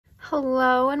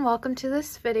Hello and welcome to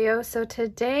this video. So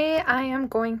today I am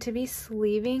going to be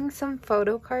sleeving some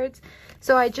photo cards.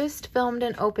 So I just filmed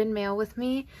an open mail with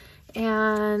me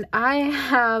and I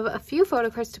have a few photo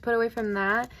cards to put away from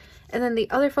that. And then the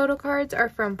other photo cards are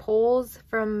from polls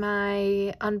from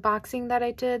my unboxing that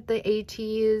I did, the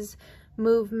ATEEZ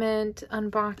movement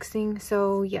unboxing.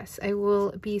 So yes, I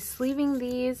will be sleeving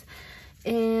these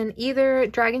in either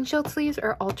Dragon Shield sleeves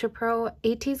or Ultra Pro.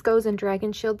 ATEEZ goes in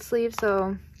Dragon Shield sleeves,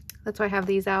 so that's why I have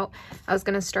these out. I was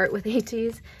going to start with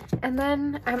ATEEZ. And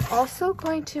then I'm also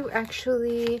going to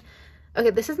actually... Okay,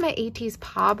 this is my ATEEZ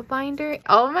POB binder.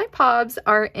 All of my POBs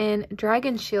are in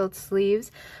Dragon Shield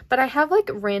sleeves, but I have like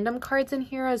random cards in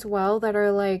here as well that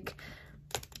are like,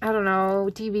 I don't know,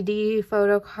 DVD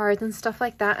photo cards and stuff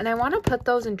like that. And I want to put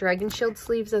those in Dragon Shield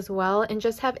sleeves as well and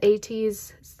just have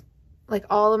ATEEZ, like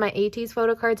all of my ATEEZ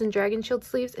photo cards in Dragon Shield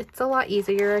sleeves. It's a lot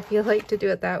easier, I feel like, to do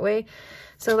it that way.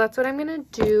 So that's what I'm gonna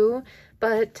do.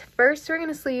 But first we're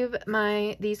gonna sleeve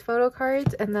these photo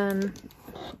cards and then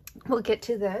we'll get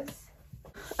to this.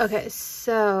 Okay,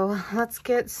 so let's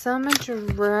get some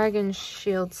Dragon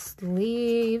Shield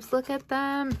sleeves. Look at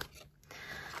them.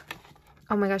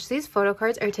 Oh my gosh, these photo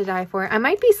cards are to die for. I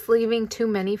might be sleeving too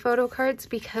many photo cards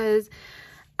because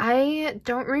I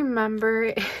don't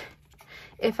remember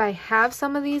if I have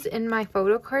some of these in my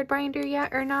photo card binder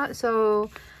yet or not.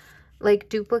 So like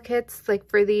duplicates, like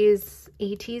for these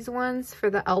ATEEZ ones, for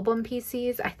the album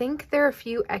PCs, I think there are a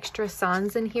few extra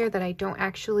sans in here that I don't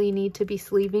actually need to be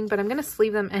sleeving, but I'm going to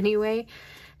sleeve them anyway.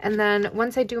 And then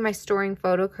once I do my storing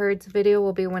photo cards video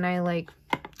will be when I like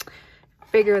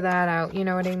figure that out, you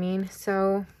know what I mean?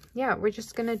 So yeah, we're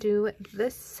just going to do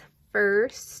this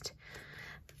first.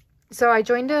 So I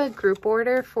joined a group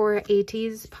order for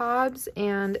ATEEZ POBs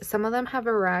and some of them have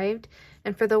arrived.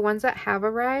 And for the ones that have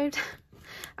arrived,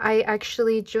 I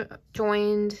actually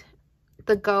joined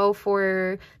the Go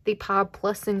for the POB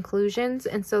Plus inclusions.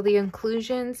 And so the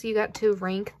inclusions, you got to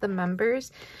rank the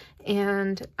members.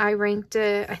 And I ranked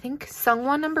it, I think,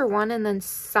 Seonghwa #1 and then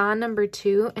San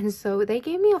 #2. And so they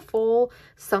gave me a full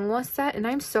Seonghwa set. And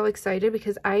I'm so excited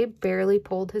because I barely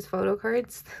pulled his photo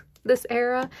cards this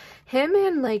era. Him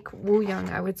and like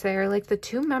Wooyoung, I would say, are like the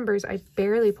two members I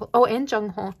barely pulled. Oh, and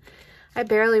Jungho. I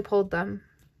barely pulled them.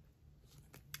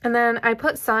 And then I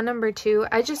put San #2.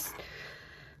 I just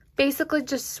basically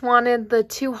just wanted the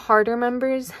two harder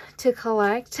members to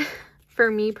collect for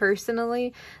me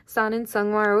personally. San and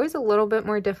Seonghwa are always a little bit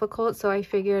more difficult, so I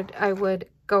figured I would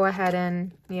go ahead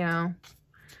and, you know,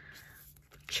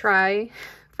 try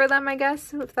for them, I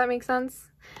guess, if that makes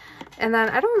sense. And then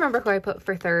I don't remember who I put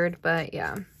for third, but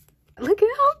yeah. Look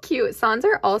at how cute. Sans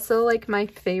are also like my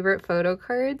favorite photo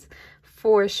cards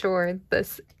for sure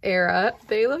this era.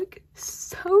 They look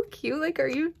so cute. Like, are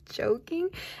you joking?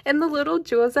 And the little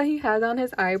jewels that he had on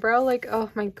his eyebrow, like, oh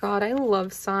my god, I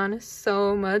love San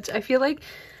so much. I feel like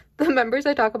the members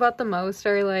I talk about the most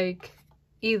are like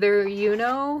either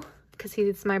Yuno, because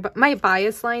he's my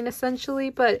bias line essentially,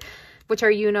 but which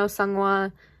are Yuno,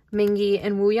 Seonghwa, Mingi,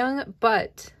 and Wooyoung.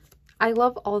 But I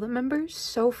love all the members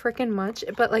so freaking much,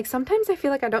 but like sometimes I feel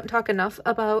like I don't talk enough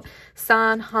about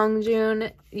San,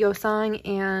 Hongjun, Yosang,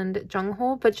 and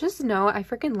Jungho, but just know I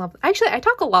freaking love... Actually, I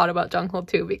talk a lot about Jungho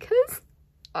too because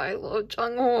I love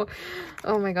Jungho.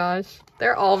 Oh my gosh,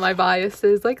 they're all my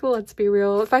biases. Like, let's be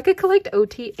real. If I could collect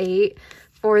OT8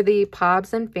 for the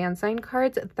POBs and fan sign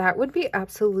cards, that would be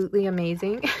absolutely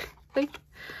amazing. Like,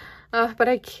 but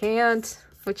I can't,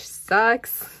 which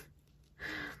sucks.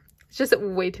 It's just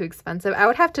way too expensive. I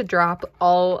would have to drop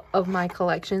all of my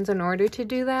collections in order to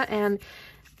do that. And,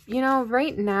 you know,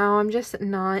 right now I'm just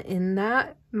not in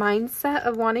that mindset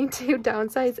of wanting to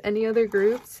downsize any other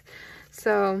groups.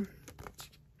 So,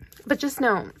 but just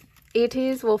know,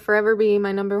 ATEEZ will forever be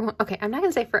my #1. Okay, I'm not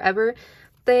going to say forever.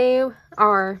 They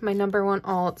are my #1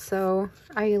 alt. So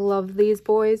I love these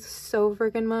boys so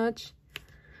freaking much.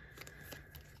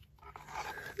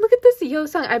 Look at this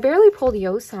Yosang. I barely pulled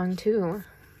Yosang too.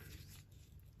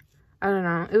 I don't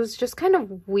know. It was just kind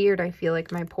of weird, I feel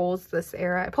like, my pulls this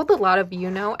era. I pulled a lot of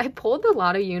Yuno. I pulled a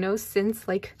lot of Yuno since,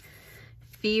 like,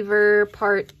 Fever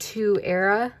Part 2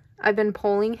 era. I've been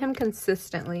pulling him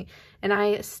consistently. And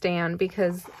I stan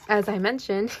because, as I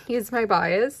mentioned, he's my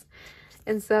bias.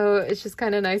 And so it's just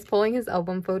kind of nice pulling his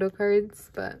album photo cards.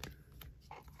 But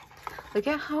look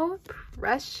at how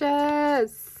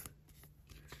precious.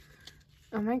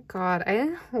 Oh my god.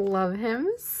 I love him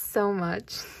so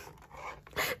much.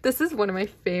 This is one of my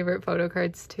favorite photo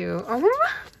cards too. Oh my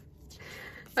god.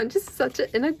 I'm just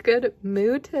in a good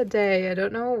mood today. I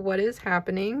don't know what is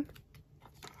happening.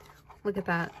 Look at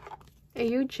that. Are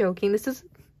you joking? This is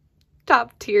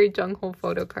top tier Jungho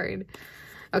photo card.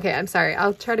 Okay, I'm sorry.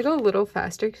 I'll try to go a little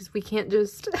faster because we can't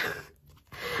just...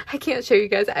 I can't show you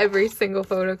guys every single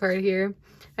photo card here.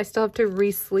 I still have to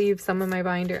re-sleeve some of my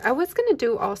binder. I was going to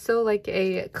do also like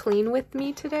a clean with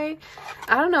me today.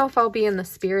 I don't know if I'll be in the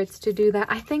spirits to do that.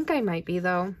 I think I might be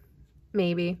though.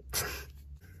 Maybe.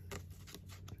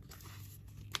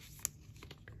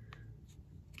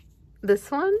 This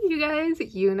one, you guys,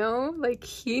 you know, like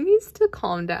he needs to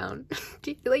calm down.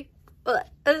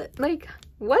 like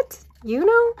what? You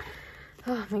know?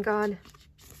 Oh my god.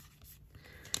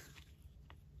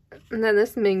 And then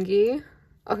this Mingy.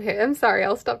 Okay, I'm sorry.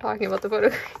 I'll stop talking about the photo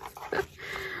cards.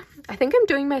 I think I'm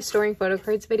doing my storing photo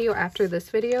cards video after this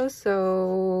video,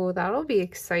 so that'll be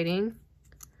exciting.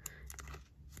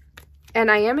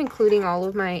 And I am including all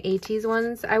of my ATEEZ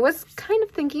ones. I was kind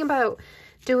of thinking about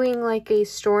doing like a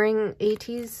storing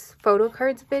ATEEZ photo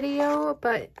cards video,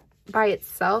 but by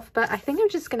itself. But I think I'm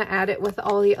just going to add it with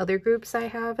all the other groups I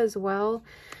have as well.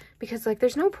 Because like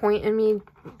there's no point in me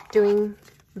doing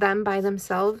them by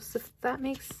themselves, if that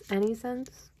makes any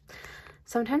sense.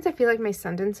 Sometimes I feel like my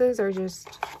sentences are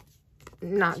just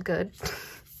not good.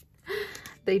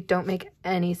 They don't make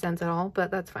any sense at all,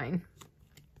 but that's fine.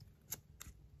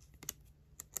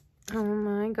 Oh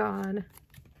my god.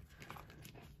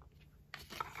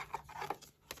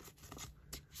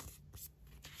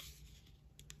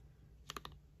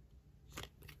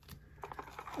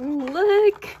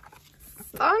 Look!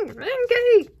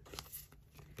 Seonghwawootrades!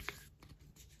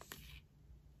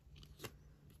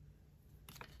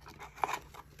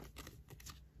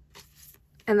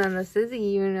 And then this is,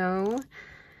 you know,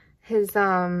 his,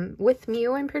 with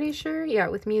Mew, I'm pretty sure. Yeah,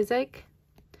 with music.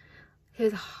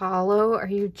 His hollow, are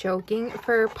you joking?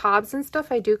 For pobs and stuff,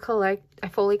 I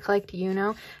fully collect, you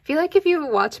know. I feel like if you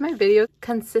watch my videos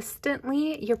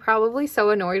consistently, you're probably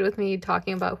so annoyed with me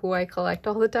talking about who I collect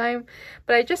all the time.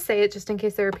 But I just say it just in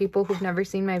case there are people who've never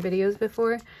seen my videos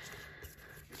before.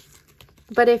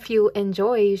 But if you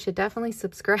enjoy, you should definitely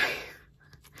subscribe.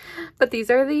 But these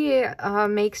are the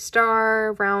Make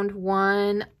Star Round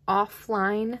 1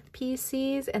 offline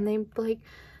PCs, and they like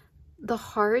the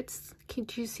hearts.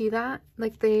 Could you see that?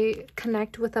 Like they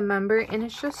connect with a member, and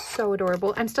it's just so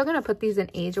adorable. I'm still gonna put these in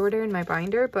age order in my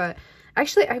binder, but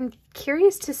actually I'm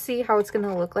curious to see how it's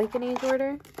gonna look like in age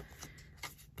order.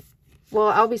 Well,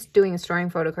 I'll be doing a storing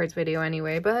photo cards video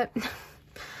anyway, but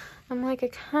I'm like, I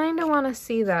kind of want to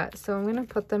see that, so I'm gonna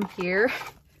put them here.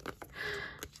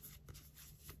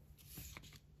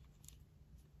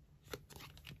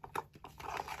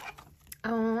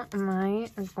 Oh my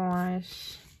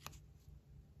gosh.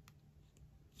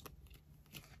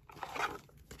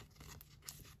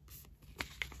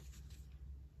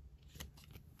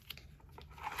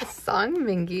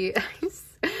 Seonghwawootrades.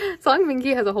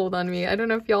 Seonghwawootrades has a hold on me. I don't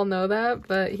know if y'all know that,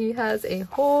 but he has a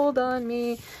hold on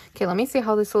me. Okay, let me see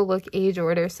how this will look age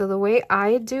order. So the way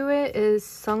I do it is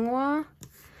Seonghwa,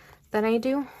 then I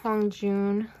do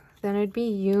Hongjoon, then it'd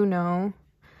be Yuno,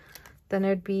 then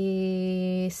it'd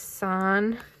be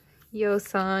San,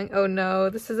 Yosang. Oh no,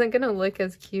 this isn't gonna look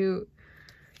as cute.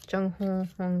 Jungho,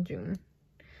 Hongjoon.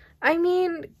 I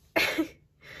mean,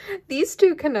 these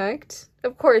two connect.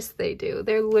 Of course they do.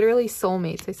 They're literally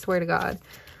soulmates, I swear to God.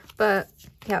 But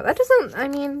yeah, that doesn't, I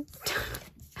mean,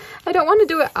 I don't want to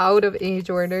do it out of age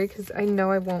order because I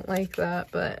know I won't like that.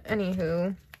 But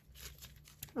anywho,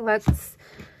 let's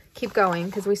keep going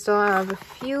because we still have a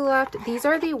few left. These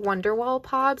are the Wonderwall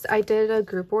Pobs. I did a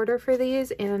group order for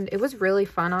these and it was really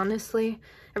fun, honestly.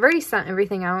 I've already sent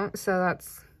everything out, so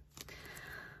that's,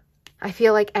 I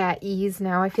feel like at ease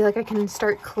now. I feel like I can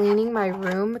start cleaning my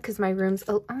room because my room's,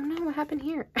 oh no, what happened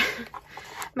here?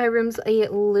 My room's a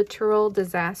literal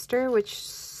disaster, which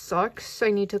sucks.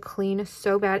 I need to clean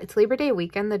so bad. It's Labor Day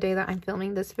weekend, the day that I'm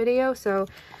filming this video, so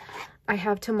I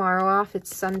have tomorrow off.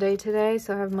 It's Sunday today,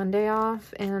 so I have Monday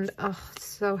off, and oh,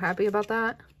 so happy about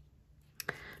that.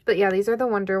 But yeah, these are the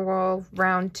Wonderwall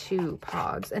Round 2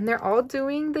 pods, and they're all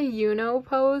doing the Yuno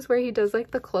pose where he does like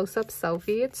the close-up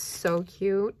selfie. It's so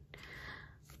cute.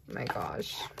 My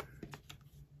gosh.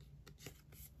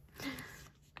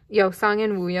 Yeosang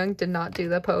and Wooyoung did not do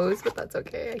the pose, but that's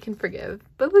okay. I can forgive.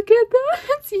 But look at that.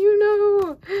 It's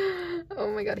Yuno.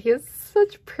 Oh my god. He has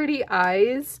such pretty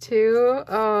eyes too.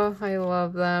 Oh, I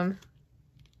love them.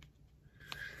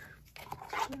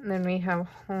 And then we have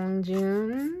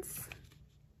Hongjoon's.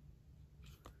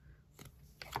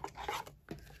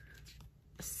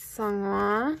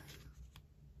 Seonghwa.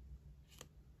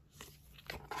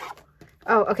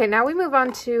 Oh, okay, now we move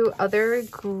on to other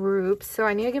groups. So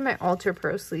I need to get my Ultra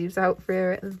Pro sleeves out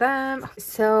for them.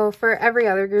 So for every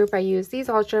other group, I use these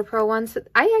Ultra Pro ones.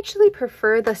 I actually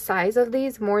prefer the size of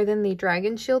these more than the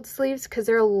Dragon Shield sleeves because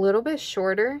they're a little bit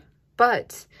shorter.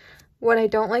 But what I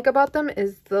don't like about them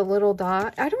is the little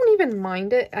dot. I don't even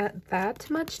mind it at that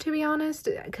much, to be honest,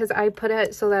 because I put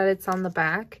it so that it's on the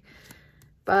back.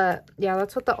 But yeah,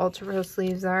 that's what the Ultra Pro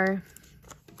sleeves are.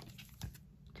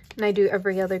 And I do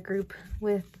every other group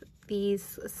with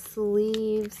these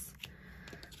sleeves.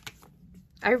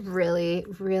 I really,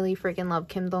 really freaking love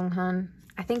Kim Dong-hun.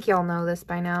 I think y'all know this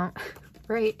by now,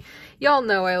 right? Y'all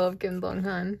know I love Kim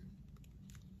Dong-hun.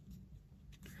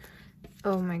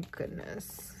 Oh my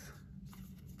goodness.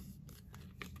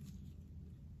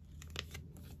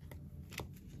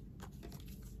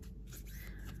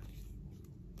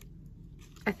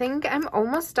 I think I'm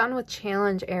almost done with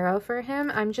challenge era for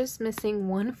him. I'm just missing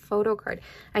one photo card.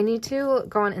 I need to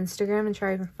go on Instagram and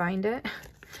try and find it.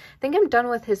 I think I'm done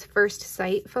with his first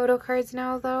sight photo cards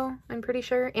now, though. I'm pretty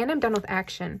sure. And I'm done with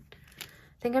action. I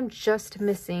think I'm just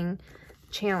missing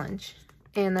challenge.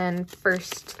 And then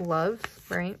first love,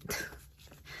 right?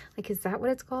 Like, is that what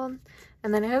it's called?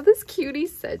 And then I have this cutie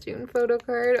Sejun photo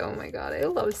card. Oh my god, I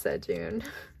love Sejun.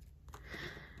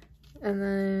 And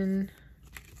then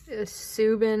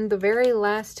Subin, the very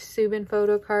last Subin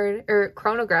photo card, or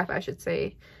chronograph, I should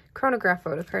say. Chronograph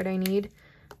photo card I need.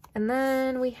 And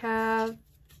then we have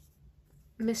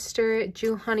Mr.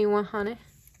 Juhani Wahane.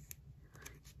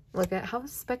 Look at how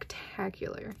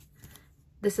spectacular.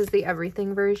 This is the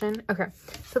everything version. Okay,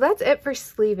 so that's it for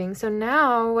sleeving. So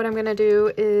now what I'm going to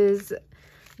do is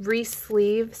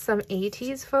re-sleeve some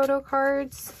 80s photo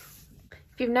cards.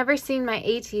 If you've never seen my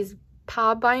 80s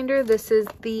POB binder, this is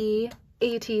the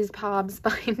 80s POBs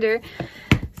binder.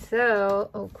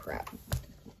 So, oh crap.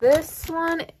 This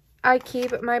one, I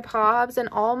keep my POBs, and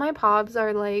all my POBs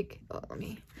are like, oh, let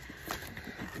me,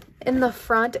 in the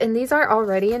front, and these are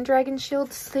already in Dragon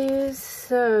Shield sleeves.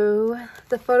 So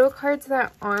the photo cards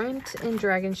that aren't in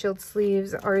Dragon Shield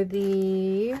sleeves are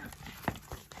the,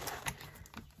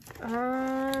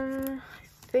 I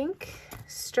think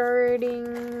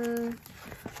starting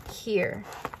here,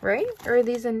 right? Or are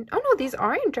these in, oh no, these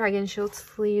are in Dragon Shield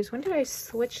sleeves. When did I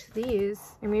switch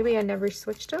these? Or maybe I never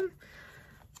switched them.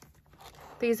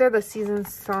 These are the season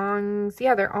songs.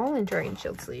 Yeah, they're all in Dragon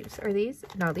Shield sleeves. Are these?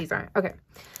 No, these aren't. Okay,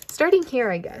 starting here,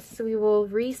 I guess. So we will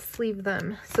re-sleeve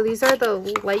them. So these are the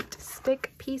light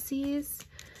stick PCs,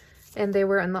 and they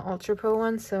were in the Ultra Pro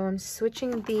one. So I'm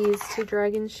switching these to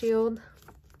Dragon Shield.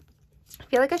 I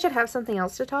feel like I should have something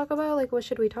else to talk about. Like, what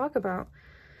should we talk about?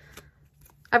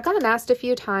 I've gotten asked a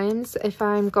few times if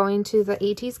I'm going to the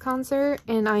 80s concert,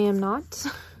 and I am not.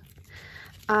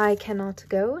 I cannot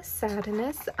go.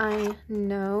 Sadness. I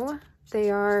know. They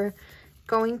are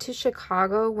going to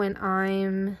Chicago when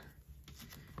I'm,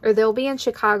 or they'll be in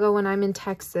Chicago when I'm in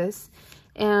Texas.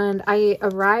 And I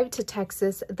arrived to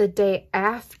Texas the day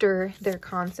after their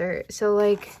concert. So,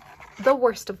 like, the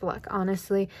worst of luck,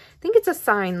 honestly. I think it's a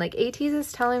sign. Like, 80s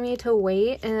is telling me to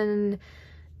wait, and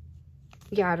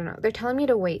yeah, I don't know. They're telling me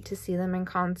to wait to see them in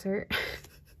concert.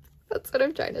 That's what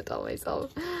I'm trying to tell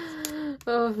myself.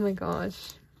 Oh my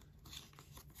gosh.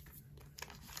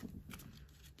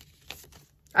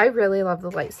 I really love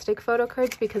the light stick photo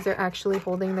cards because they're actually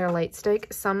holding their light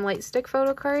stick. Some light stick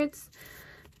photo cards,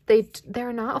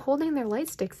 they're not holding their light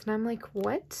sticks, and I'm like,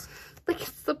 what? Like,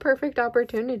 it's the perfect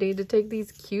opportunity to take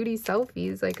these cutie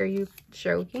selfies. Like, are you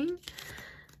joking?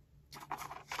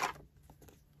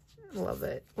 Love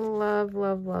it. Love,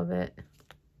 love, love it.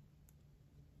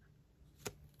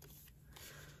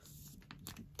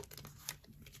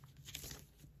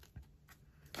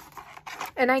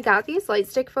 And I got these light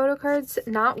stick photo cards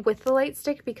not with the light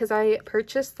stick because I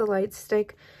purchased the light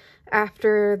stick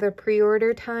after the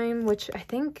pre-order time, which I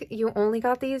think you only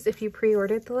got these if you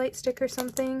pre-ordered the light stick or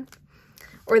something.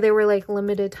 Or they were like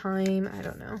limited time. I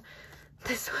don't know.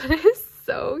 This one is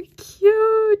so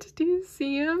cute. Do you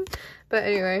see him? But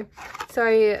anyway, so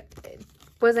I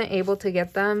wasn't able to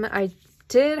get them. I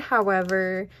did,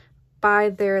 however, buy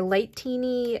their light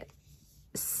teeny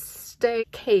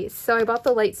stick case. So I bought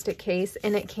the light stick case,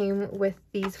 and it came with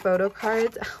these photo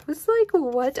cards. I was like,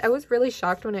 what? I was really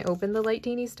shocked when I opened the light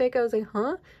teeny stick. I was like,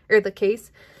 huh? Or the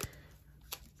case.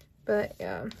 But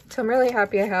yeah, so I'm really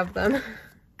happy I have them.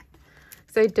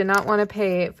 So I did not want to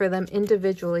pay for them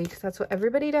individually because that's what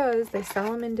everybody does. They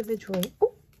sell them individually.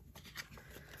 Ooh.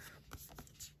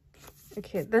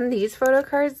 Okay, then these photo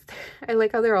cards, I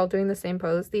like how they're all doing the same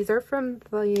pose. These are from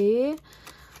the,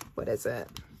 what is it?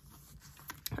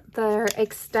 Their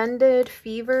extended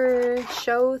fever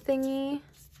show thingy.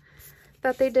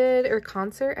 that they did, or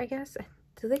concert, I guess.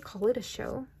 Do they call it a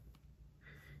show?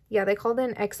 Yeah, they called it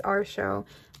an XR show,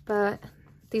 but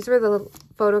these were the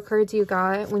photo cards you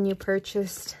got when you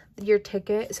purchased your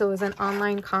ticket. So it was an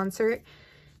online concert,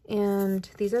 and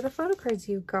these are the photo cards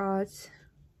you got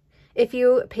if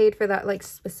you paid for that like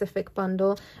specific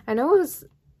bundle. I know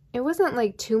it wasn't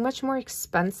like too much more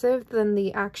expensive than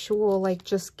the actual like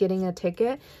just getting a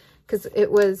ticket, because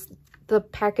it was, the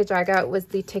package I got was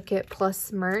the ticket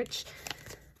plus merch.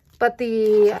 But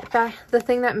the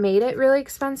thing that made it really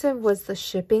expensive was the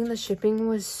shipping. The shipping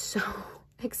was so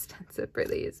extensive for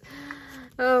these.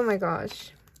 Oh my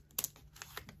gosh.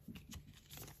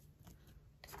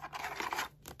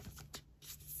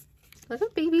 Look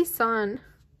at baby son.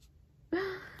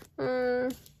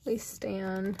 We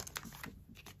stand.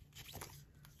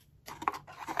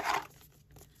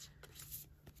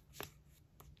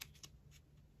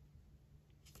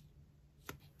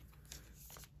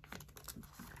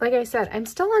 Like I said, I'm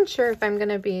still unsure if I'm going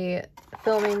to be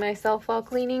filming myself while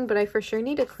cleaning, but I for sure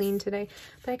need to clean today.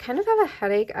 But I kind of have a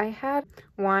headache. I had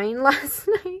wine last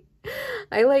night.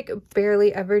 I like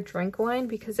barely ever drink wine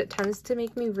because it tends to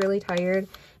make me really tired.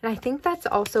 And I think that's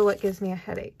also what gives me a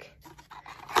headache.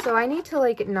 So I need to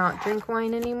like not drink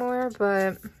wine anymore,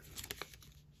 but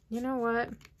you know what?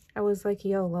 I was like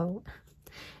YOLO.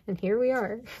 And here we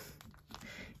are.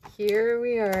 Here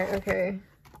we are. Okay.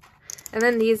 And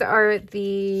then these are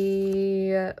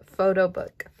the photo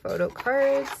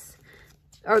cards.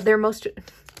 Oh,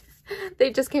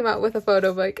 they just came out with a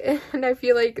photo book. And I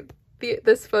feel like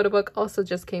this photo book also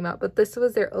just came out. But this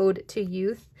was their Ode to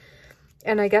Youth.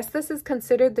 And I guess this is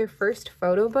considered their first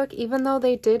photo book, even though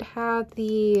they did have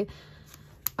the,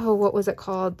 oh, what was it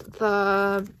called?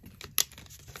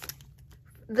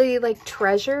 The like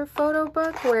treasure photo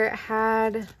book where it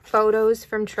had photos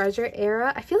from treasure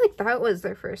era. I feel like that was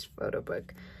their first photo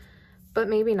book, but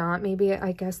maybe not. Maybe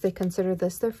I guess they consider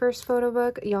this their first photo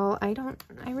book. Y'all, I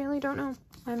really don't know.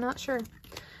 I'm not sure.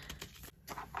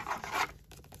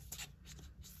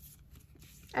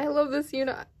 I love this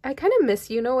Yuno. I kind of miss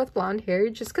Yuno with blonde hair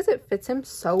just because it fits him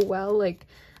so well. Like,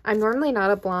 I'm normally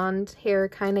not a blonde hair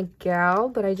kind of gal,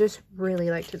 but I just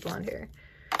really liked his blonde hair.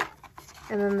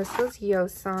 And then this was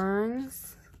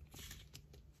Yeosang's.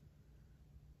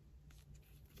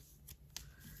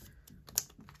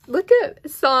 Look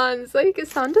at San's. Like,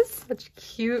 San does such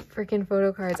cute freaking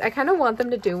photo cards. I kind of want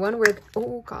them to do one where,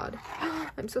 oh god,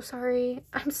 I'm so sorry.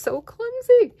 I'm so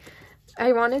clumsy.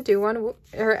 I want to do one,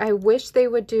 or I wish they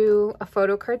would do a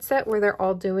photo card set where they're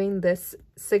all doing this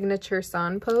signature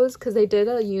San pose, because they did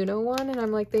a Yuno one, and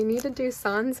I'm like, they need to do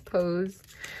San's pose.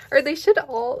 Or they should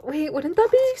all, wait, wouldn't that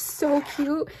be so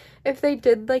cute if they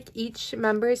did like each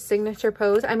member's signature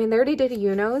pose? I mean, they already did a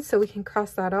Yuno, so we can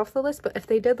cross that off the list, but if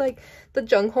they did like the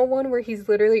Jungho one where he's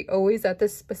literally always at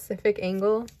this specific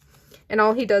angle, and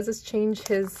all he does is change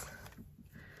his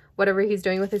whatever he's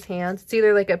doing with his hands. It's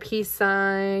either like a peace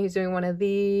sign, he's doing one of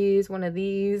these.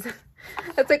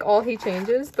 That's like all he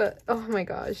changes, but oh my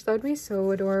gosh, that would be so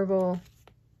adorable.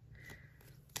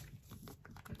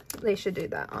 They should do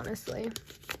that, honestly.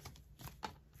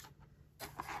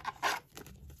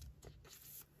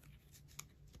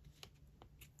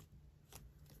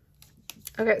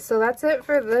 Okay, so that's it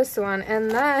for this one.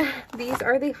 And then these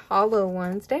are the hollow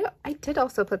ones. I did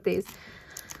also put these.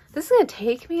 This is going to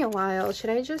take me a while. Should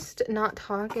I just not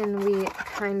talk and we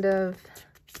kind of...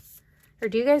 Or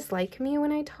do you guys like me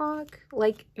when I talk?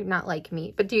 Like, not like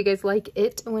me, but do you guys like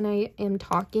it when I am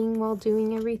talking while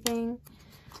doing everything?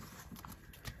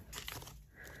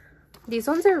 These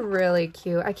ones are really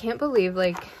cute. I can't believe,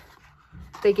 like,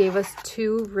 they gave us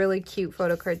 2 really cute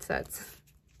photo card sets.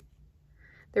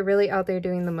 They're really out there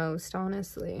doing the most,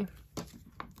 honestly.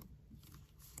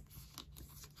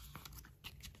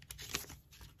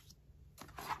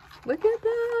 Look at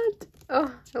that.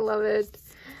 Oh, I love it.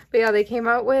 But yeah, they came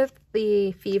out with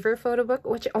the Fever photo book,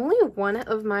 which only one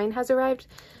of mine has arrived.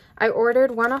 I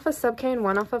ordered one off of Subk and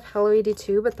one off of Hello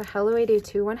 82, but the Hello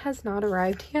 82 one has not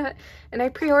arrived yet. And I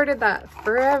pre-ordered that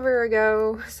forever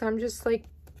ago. So I'm just like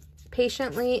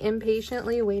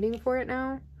impatiently waiting for it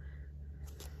now.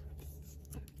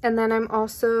 And then I'm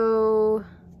also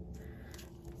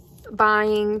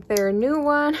buying their new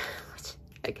one, which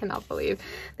I cannot believe.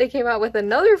 They came out with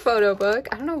another photo book.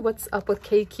 I don't know what's up with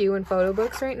KQ and photo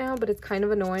books right now, but it's kind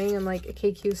of annoying. And like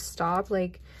KQ stopped.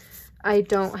 Like, I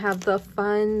don't have the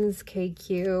funds,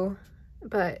 KQ.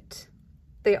 But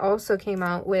they also came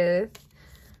out with,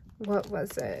 what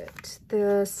was it?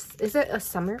 Is it a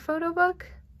summer photo book?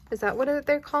 Is that what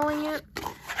they're calling it?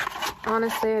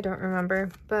 Honestly, I don't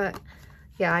remember. But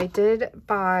yeah, I did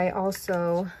buy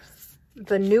also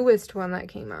the newest one that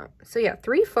came out. So yeah,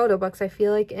 3 photo books I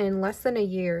feel like in less than a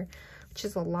year, which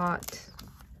is a lot.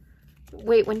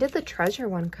 Wait, when did the treasure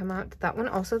one come out? Did that one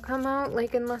also come out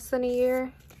like in less than a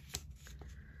year?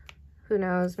 Who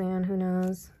knows, man? Who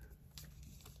knows?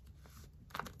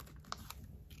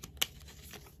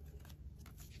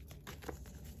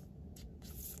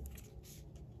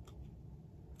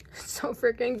 So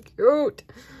freaking cute.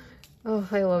 Oh,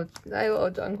 I love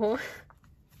seonghwa.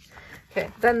 Okay,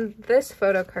 then this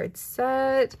photo card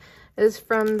set is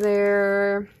from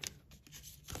their,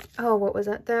 oh, what was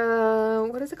it?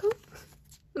 What is it called?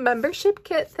 Membership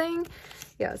kit thing.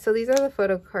 Yeah, so these are the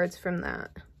photo cards from that.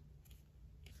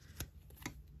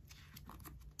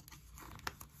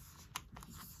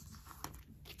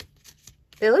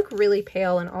 They look really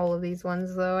pale in all of these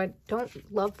ones, though. I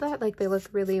don't love that. Like, they look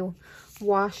really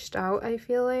washed out, I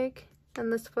feel like, in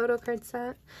this photo card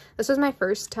set. This was my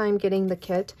first time getting the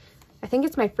kit. I think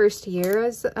it's my first year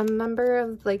as a member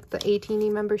of, like, the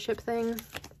 18E membership thing.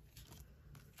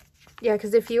 Yeah,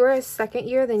 because if you were a second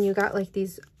year, then you got, like,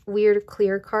 these weird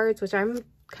clear cards, which I'm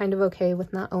kind of okay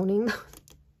with not owning them.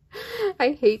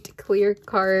 I hate clear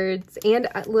cards, and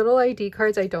little ID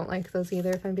cards. I don't like those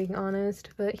either, if I'm being honest,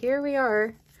 but here we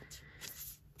are.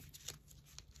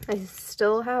 I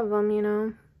still have them, you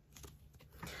know.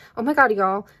 Oh my god,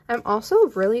 y'all, I'm also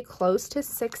really close to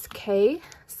 6K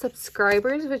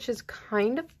subscribers, which is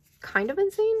kind of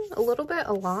insane. A little bit,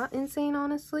 a lot insane,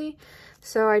 honestly.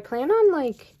 So I plan on,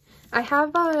 like, I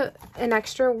have an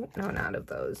extra, no, not of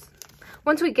those.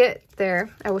 Once we get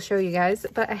there, I will show you guys,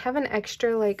 but I have an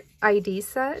extra, like, ID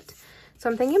set. So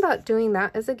I'm thinking about doing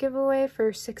that as a giveaway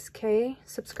for 6K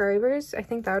subscribers. I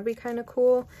think that would be kind of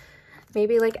cool.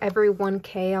 Maybe, like, every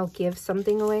 1K I'll give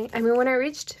something away. I mean, when I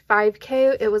reached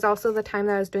 5K, it was also the time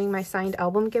that I was doing my signed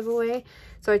album giveaway.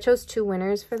 So I chose 2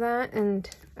 winners for that, and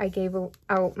I gave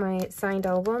out my signed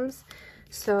albums.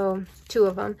 So, 2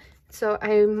 of them. So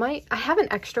I have an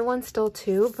extra one still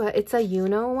too, but it's a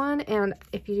one, and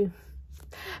if you...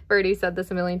 I've already said this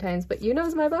a million times, but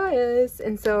Yuno's my bias,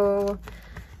 and so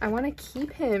I want to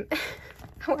keep him.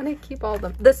 I want to keep all of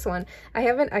them. This one, I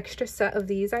have an extra set of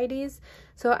these IDs,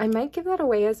 so I might give that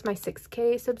away as my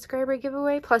 6K subscriber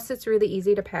giveaway. Plus, it's really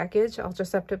easy to package. I'll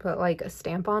just have to put, like, a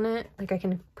stamp on it. Like, I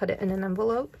can put it in an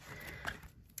envelope.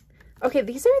 Okay,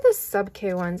 these are the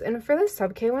sub-K ones, and for the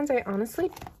sub-K ones,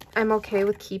 I'm okay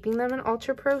with keeping them in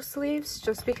Ultra Pro sleeves,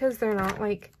 just because they're not,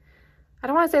 like, I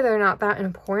don't want to say they're not that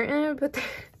important, but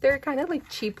they're kind of, like,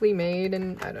 cheaply made,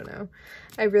 and I don't know.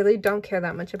 I really don't care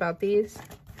that much about these.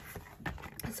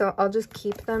 So I'll just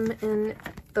keep them in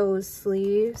those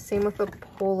sleeves. Same with the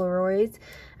Polaroids.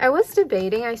 I was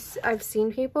debating, I've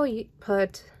seen people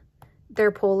put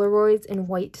their Polaroids in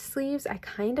white sleeves. I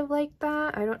kind of like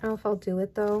that. I don't know if I'll do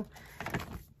it, though.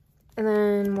 And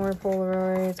then more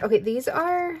Polaroids. Okay, these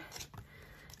are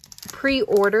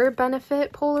pre-order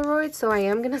benefit Polaroids, so I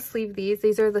am going to sleeve these.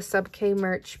 These are the Sub-K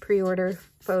merch pre-order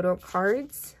photo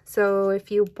cards. So if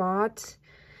you bought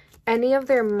any of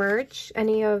their merch,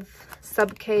 any of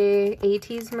Sub-K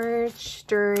AT's merch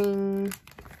during,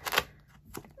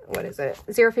 what is it,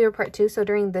 Zero Fever Part 2, so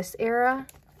during this era,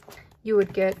 you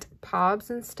would get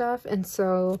POBs and stuff, and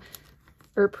so,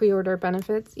 or pre-order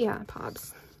benefits, yeah,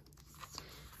 POBs.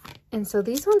 And so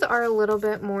these ones are a little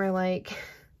bit more, like,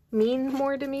 mean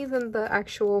more to me than the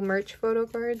actual merch photo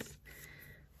cards.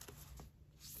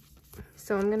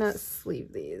 So I'm gonna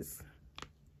sleeve these.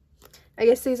 I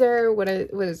guess these are, what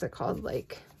is it called?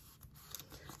 Like,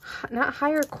 not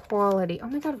higher quality. Oh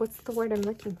my god, what's the word I'm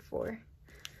looking for?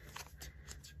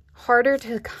 Harder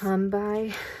to come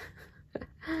by.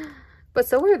 But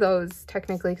so are those,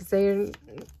 technically, because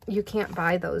you can't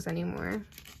buy those anymore.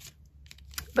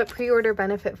 But pre-order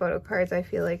benefit photo cards, I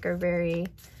feel like, are very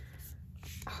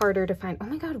harder to find. Oh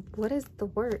my god, what is the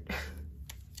word?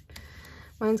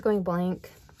 Mine's going blank.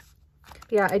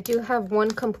 Yeah, I do have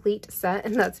one complete set,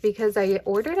 and that's because I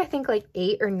ordered, I think, like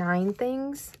 8 or 9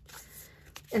 things.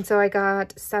 And so I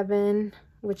got 7,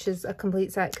 which is a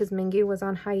complete set, because Mingyu was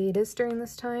on hiatus during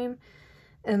this time.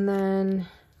 And then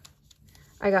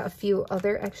I got a few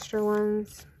other extra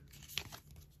ones.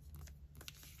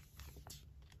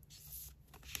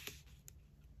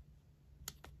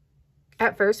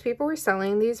 At first, people were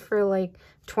selling these for like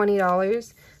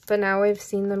 $20, but now I've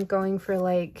seen them going for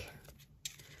like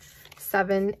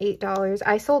 $7, $8.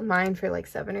 I sold mine for like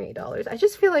 $7 or $8. I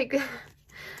just feel like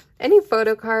any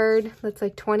photo card that's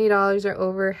like $20 or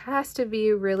over has to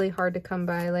be really hard to come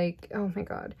by. Like, oh my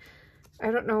god. I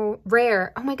don't know.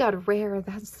 Rare. Oh my god, rare.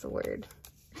 That's the word.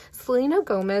 Selena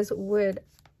Gomez would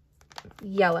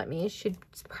yell at me. She's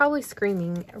probably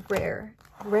screaming, rare.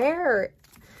 Rare.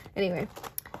 Anyway.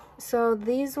 So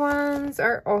these ones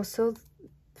are also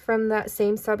from that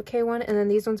same sub K one, and then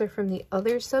these ones are from the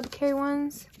other sub K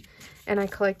ones. And I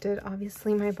collected,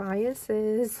 obviously, my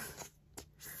biases.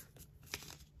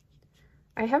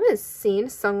 I haven't seen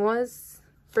seonghwa's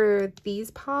for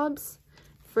these pobs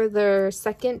for their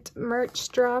second merch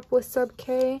drop with sub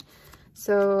K.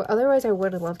 So otherwise I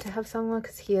would love to have seonghwa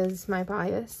because he is my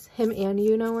bias. Him and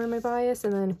Yuno are my bias,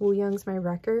 and then Wooyoung's my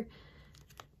wrecker.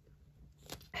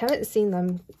 I haven't seen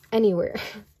them anywhere.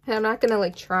 And I'm not gonna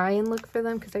like try and look for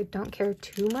them because I don't care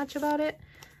too much about it.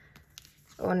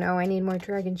 Oh no, I need more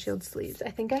Dragon Shield sleeves.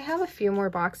 I think I have a few more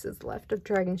boxes left of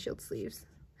Dragon Shield sleeves.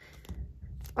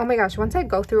 Oh my gosh, once I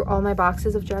go through all my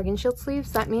boxes of Dragon Shield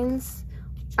sleeves, that means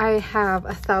I have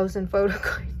 1,000 photo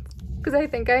cards. Because I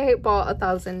think I bought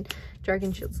 1,000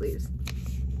 Dragon Shield sleeves.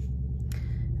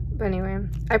 But anyway,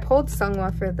 I pulled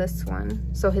seonghwa for this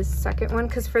one. So his second one,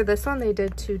 because for this one they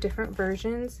did 2 different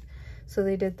versions. So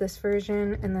they did this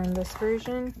version and then this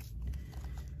version.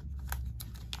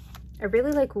 I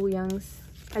really like Wooyoung's.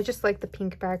 I just like the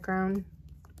pink background.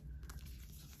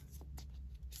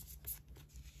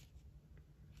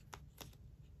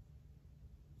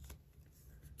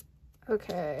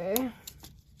 Okay.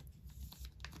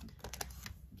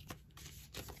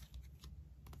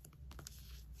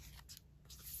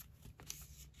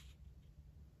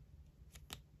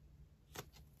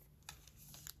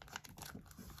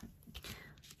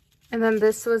 And then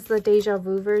this was the Deja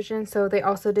Vu version. So they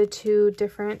also did 2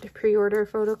 different pre-order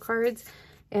photo cards.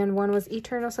 And one was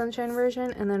Eternal Sunshine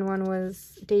version, and then one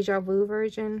was Deja Vu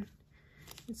version.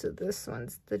 And so this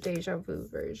one's the Deja Vu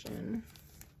version.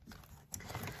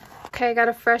 Okay, I got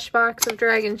a fresh box of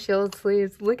Dragon Shield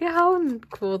sleeves. Look at how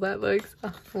cool that looks.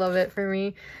 Oh, love it for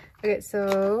me. Okay,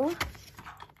 so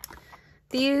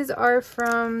these are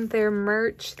from their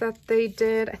merch that they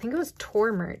did. I think it was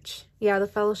tour merch. Yeah, the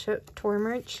Fellowship tour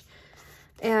merch.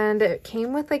 And it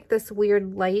came with like this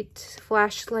weird light,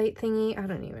 flashlight thingy. I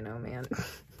don't even know, man.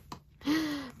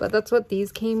 But that's what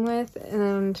these came with.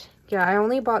 And yeah, I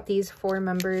only bought these 4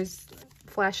 members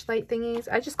flashlight thingies.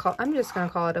 I'm just gonna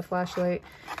call it a flashlight.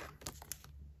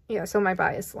 Yeah, so my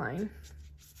bias line.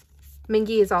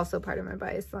 Mingi is also part of my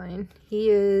bias line.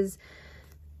 He is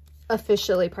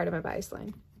officially part of my bias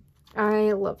line.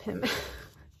 I love him.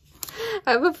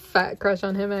 I have a fat crush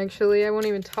on him, actually. I won't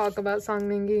even talk about Song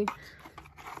Mingi.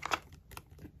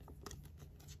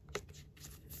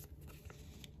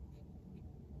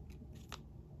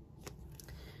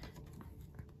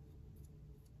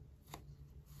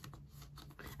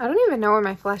 I don't even know where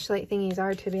my flashlight thingies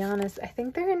are, to be honest. I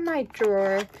think they're in my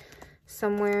drawer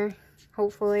somewhere,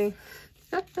 hopefully.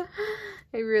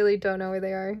 I really don't know where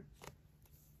they are.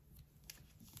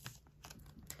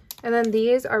 And then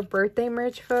these are birthday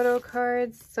merch photo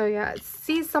cards. So yeah,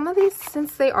 see, some of these,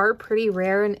 since they are pretty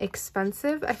rare and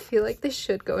expensive, I feel like they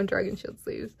should go in Dragon Shield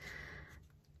sleeves.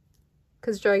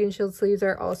 Because Dragon Shield sleeves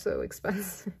are also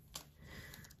expensive.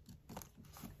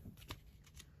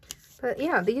 But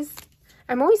yeah, these...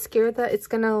 I'm always scared that it's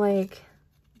gonna like,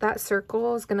 that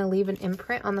circle is gonna leave an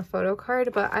imprint on the photo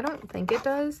card, but I don't think it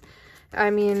does.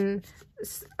 I mean,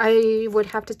 I would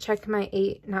have to check my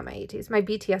my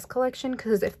BTS collection,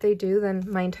 because if they do, then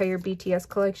my entire BTS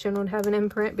collection would have an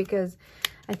imprint, because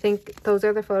I think those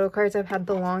are the photo cards I've had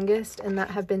the longest and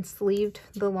that have been sleeved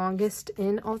the longest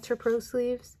in Ultra Pro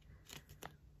sleeves.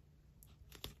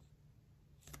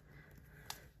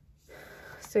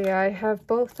 So yeah, I have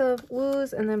both of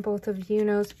Woo's and then both of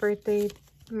Yuno's birthday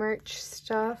merch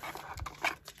stuff.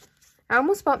 I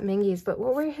almost bought Mingi's, but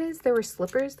what were his? There were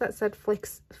slippers that said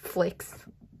flicks.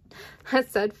 That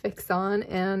said fix on,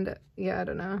 and yeah, I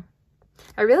don't know.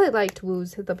 I really liked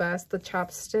Woo's the best. The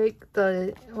chopstick,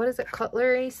 the, what is it,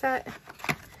 cutlery set?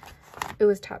 It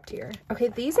was top tier. Okay,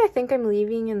 these I think I'm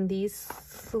leaving in these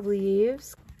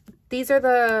sleeves. These are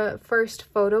the first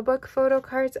photo book photo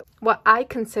cards. What I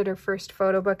consider first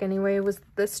photo book anyway was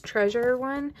this treasure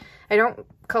one. I don't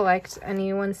collect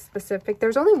anyone specific.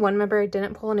 There's only one member I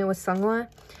didn't pull, and it was seonghwa.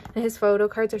 And his photo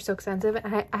cards are so expensive.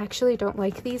 And I actually don't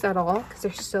like these at all because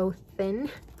they're so thin.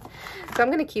 So I'm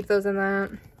going to keep those in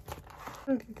that.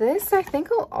 This I think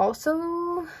will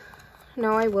also...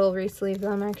 No, I will re-sleeve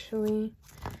them actually.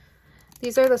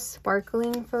 These are the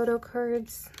sparkling photo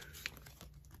cards.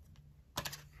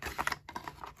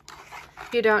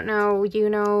 If you don't know,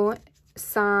 Yuno,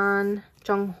 San,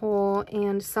 Jungho,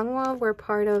 and seonghwa were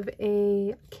part of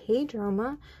a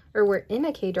K-drama, or were in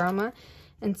a K-drama,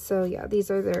 and so yeah,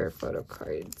 these are their photo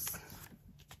cards.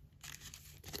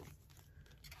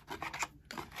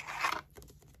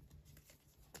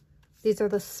 These are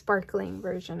the sparkling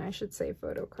version, I should say,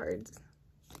 photo cards.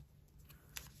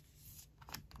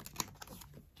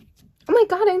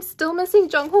 god, I'm still missing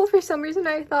Jungho for some reason.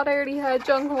 I thought I already had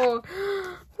Jungho.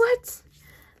 What?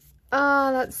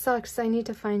 Oh, that sucks. I need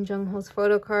to find Jungho's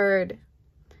photo card.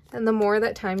 And the more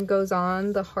that time goes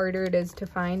on, the harder it is to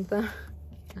find them.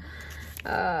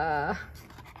 I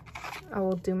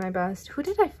will do my best. Who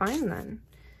did I find then?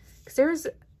 Because there was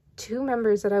 2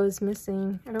 members that I was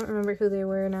missing. I don't remember who they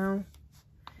were now.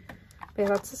 But yeah,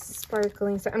 that's a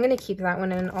sparkling set. I'm going to keep that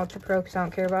one in Ultra Pro because I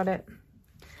don't care about it.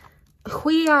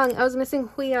 Huiyang. I was missing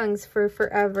Huiyang's for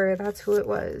forever. That's who it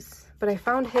was. But I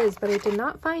found his, but I did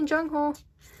not find Jungho.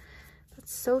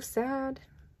 That's so sad.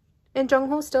 And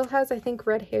Jungho still has, I think,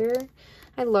 red hair.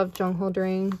 I loved Jungho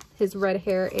during his red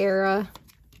hair era.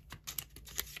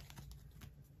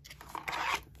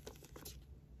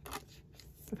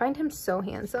 I find him so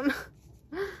handsome.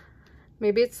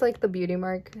 Maybe it's like the beauty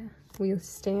mark. We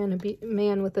stand a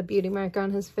man with a beauty mark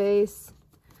on his face.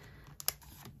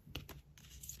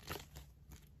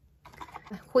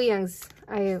 Huiyang's,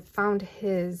 I found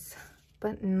his,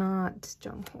 but not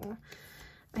Jungho.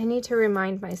 I need to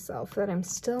remind myself that I'm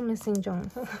still missing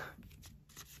Jungho.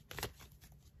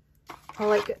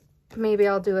 Maybe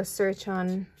I'll do a search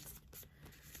on,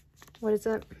 what is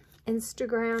it?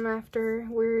 Instagram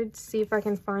afterwards, see if I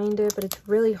can find it, but it's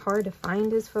really hard to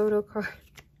find his photo card,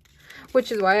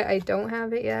 which is why I don't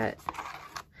have it yet.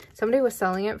 Somebody was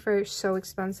selling it for so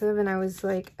expensive, and I was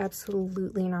like,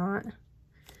 absolutely not.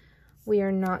 We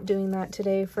are not doing that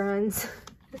today, friends.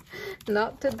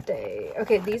 Not today.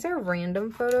 Okay, these are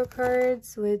random photo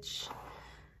cards, which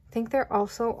I think they're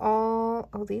also all...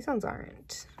 Oh, these ones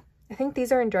aren't. I think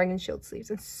these are in Dragon Shield sleeves,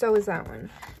 and so is that one.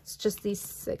 It's just these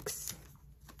 6.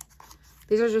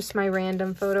 These are just my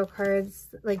random photo cards,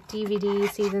 like DVD,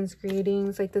 seasons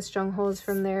greetings. Like this Jungho is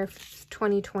from their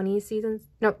 2020 seasons.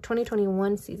 No,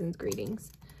 2021 seasons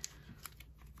greetings.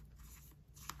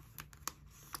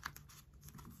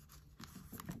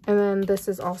 And then this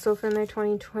is also from their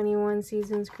 2021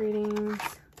 seasons greetings.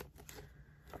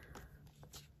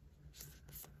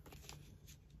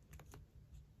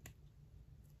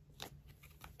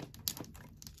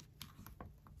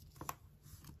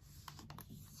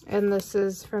 And this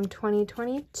is from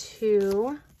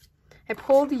 2022. I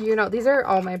pulled Yuno. These are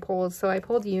all my pulls. So I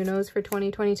pulled Yuno's for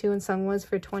 2022 and Seonghwa's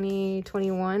for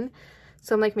 2021.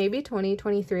 So I'm like, maybe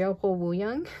 2023 I'll pull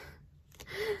Wooyoung.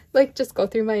 Like, just go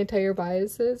through my entire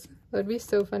biases. That'd be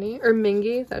so funny. Or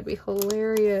Mingi. That'd be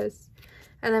hilarious.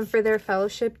 And then for their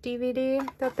Fellowship DVD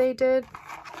that they did,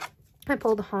 I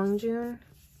pulled Hongjoon.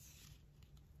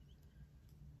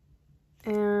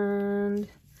 And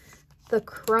the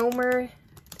Chromer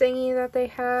thingy that they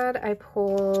had, I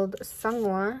pulled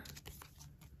Seonghwa.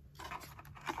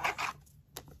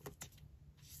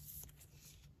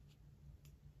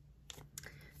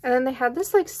 And then they had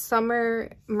this like summer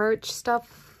merch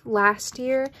stuff last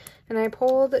year, and I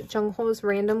pulled Jungho's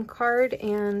random card,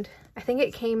 and I think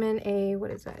it came in a,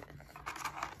 what is it?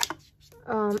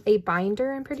 A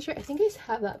binder, I'm pretty sure. I think I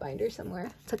have that binder somewhere.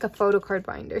 It's like a photo card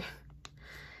binder.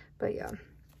 But yeah,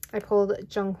 I pulled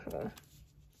Jungho.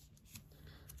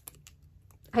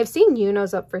 I've seen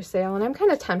Yuno's up for sale, and I'm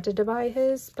kind of tempted to buy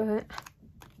his, but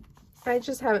I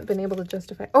just haven't been able to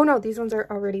justify. Oh no, these ones are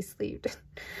already sleeved.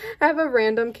 I have a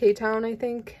random K-Town, I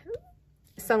think,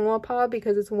 Seonghwa Pa,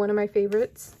 because it's one of my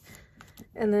favorites.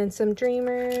 And then some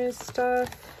Dreamers stuff.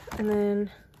 And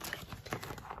then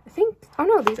I think, oh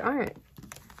no, these aren't.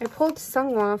 I pulled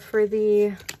Seonghwa for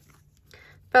the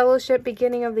Fellowship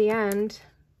Beginning of the End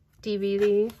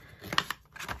DVD,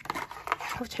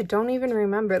 which I don't even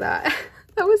remember that.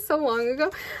 That was so long ago.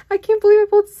 I can't believe I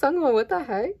pulled Seonghwa. What the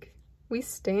heck? We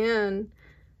stan.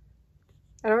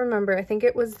 I don't remember. I think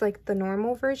it was like the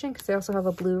normal version, because they also have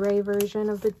a Blu-ray version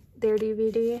of their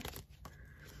DVD.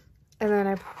 And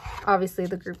then obviously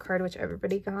the group card, which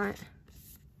everybody got.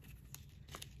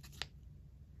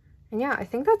 And yeah, I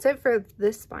think that's it for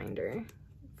this binder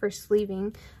for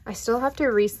sleeving. I still have to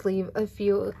re-sleeve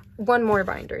one more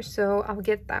binder, so I'll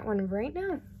get that one right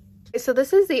now. So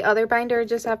this is the other binder I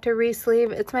just have to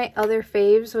re-sleeve. It's my other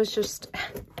faves, which just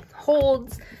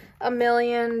holds a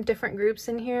million different groups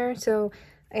in here. So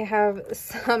I have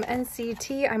some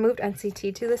NCT. I moved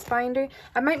NCT to this binder.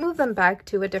 I might move them back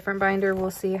to a different binder.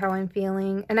 We'll see how I'm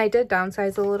feeling. And I did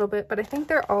downsize a little bit, but I think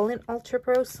they're all in Ultra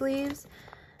Pro sleeves.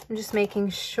 I'm just making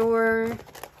sure.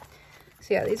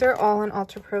 So yeah, these are all in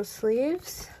Ultra Pro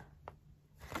sleeves.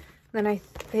 Then I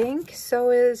think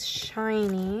so is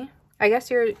Shiny. I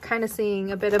guess you're kind of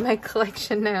seeing a bit of my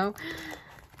collection now,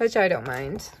 which I don't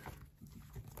mind.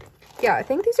 Yeah, I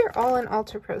think these are all in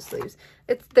Ultra Pro sleeves.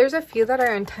 There's a few that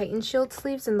are in Titan Shield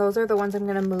sleeves, and those are the ones I'm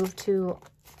going to move to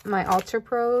my Ultra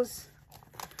Pros.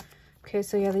 Okay,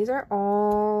 so yeah, these are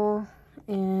all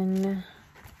in,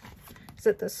 is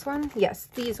it this one? Yes,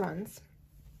 these ones.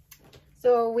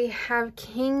 So we have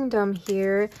Kingdom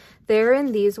here. They're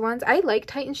in these ones. I like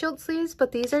Titan Shield sleeves,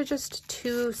 but these are just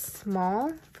too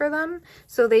small for them.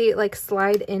 So they like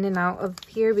slide in and out of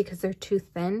here because they're too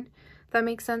thin. If that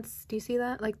makes sense. Do you see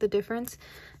that? Like the difference?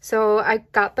 So I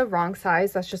got the wrong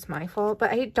size. That's just my fault.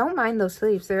 But I don't mind those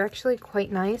sleeves. They're actually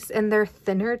quite nice. And they're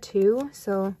thinner too.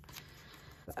 So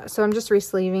I'm just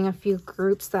resleeving a few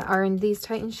groups that are in these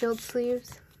Titan Shield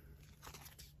sleeves.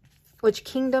 Which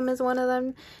Kingdom is one of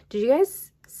them. Did you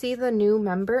guys see the new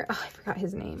member? Oh, I forgot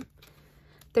his name.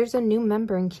 There's a new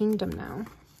member in Kingdom now.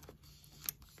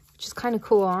 Which is kind of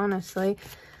cool, honestly.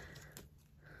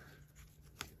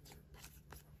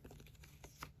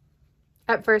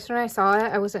 At first when I saw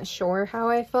it, I wasn't sure how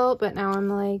I felt. But now I'm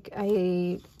like,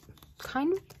 I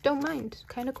kind of don't mind.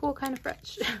 Kind of cool, kind of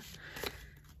fresh.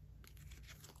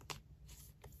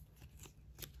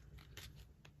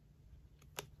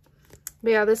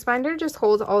 But yeah, this binder just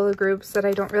holds all the groups that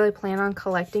I don't really plan on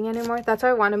collecting anymore. That's why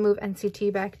I want to move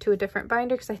NCT back to a different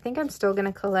binder, because I think I'm still going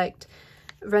to collect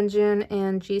Renjun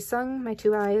and Jisung, my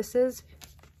two ISs.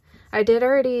 I did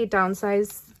already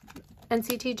downsize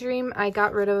NCT Dream. I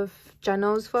got rid of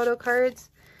Geno's photo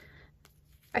cards.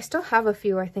 I still have a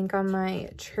few, I think, on my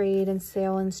trade and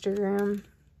sale Instagram.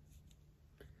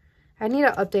 I need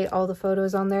to update all the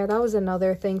photos on there. That was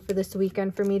another thing for this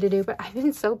weekend for me to do, but I've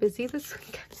been so busy this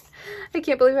weekend. I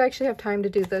can't believe I actually have time to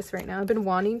do this right now. I've been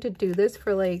wanting to do this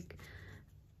for like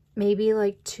maybe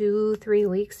like 2-3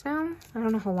 weeks now. I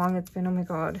don't know how long it's been. Oh my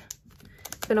god.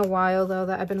 It's been a while though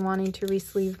that I've been wanting to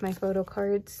resleeve my photo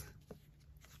cards.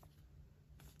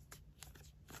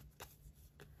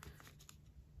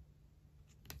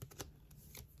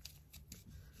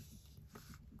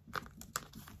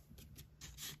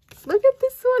 Look at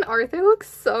this one. Arthur looks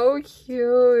so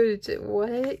cute.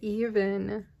 What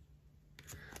even?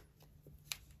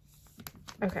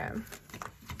 Okay.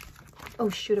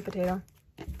 Oh, shoot, a potato.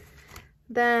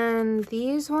 Then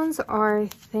these ones are, I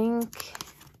think,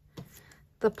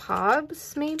 the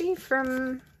Pobs, maybe,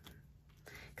 from...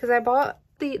 Because I bought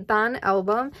the Dan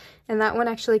album, and that one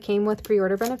actually came with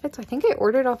pre-order benefits. I think I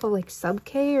ordered off of, like,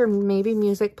 Sub-K or maybe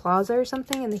Music Plaza or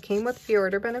something, and they came with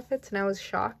pre-order benefits, and I was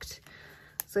shocked.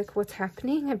 It's like, what's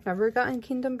happening? I've never gotten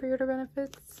Kingdom pre-order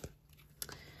benefits.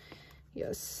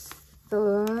 Yes.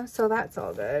 So that's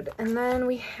all good. And then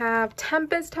we have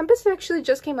Tempest. Tempest actually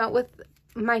just came out with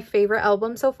my favorite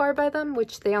album so far by them,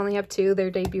 which they only have two, their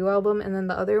debut album and then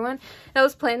the other one. And I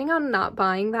was planning on not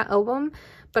buying that album,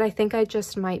 but I think I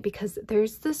just might, because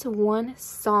there's this one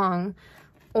song,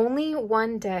 Only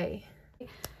One Day.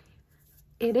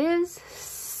 It is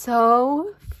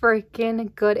so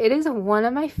freaking good. It is one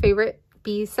of my favorite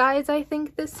B-sides, I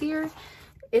think, this year.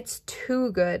 It's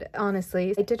too good,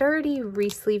 honestly. I did already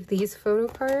resleeve these photo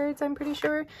cards, I'm pretty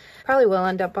sure. Probably will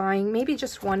end up buying maybe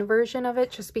just one version of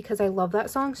it, just because I love that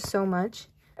song so much.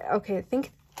 Okay, I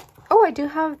think... Oh, I do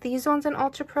have these ones in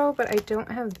Ultra Pro, but I don't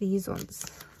have these ones.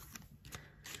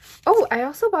 Oh, I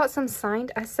also bought some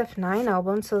signed SF9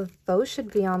 albums, so those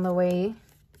should be on the way.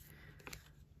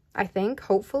 I think,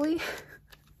 hopefully.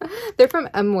 They're from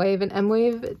M-Wave, and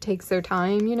M-Wave takes their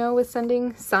time, you know, with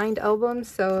sending signed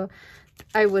albums, so...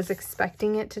 I was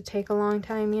expecting it to take a long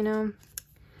time, you know.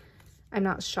 I'm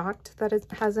not shocked that it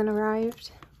hasn't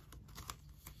arrived.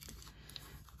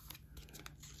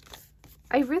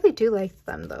 I really do like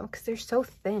them, though, because they're so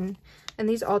thin. And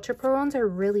these Ultra Pro ones are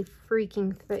really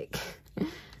freaking thick.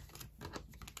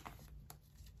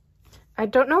 I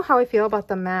don't know how I feel about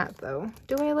the matte, though.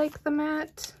 Do I like the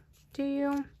matte? Do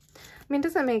you? I mean, it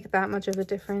doesn't make that much of a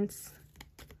difference.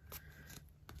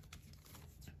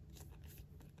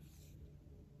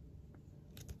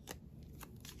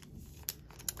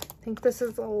 I think this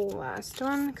is the last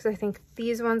one, because I think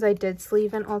these ones I did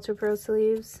sleeve in Ultra Pro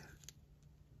sleeves.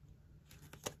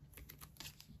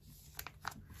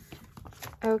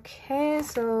 Okay,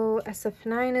 so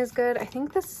SF9 is good. I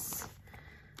think this...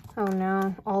 Oh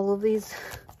no, all of these.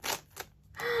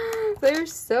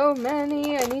 There's so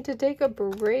many. I need to take a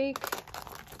break.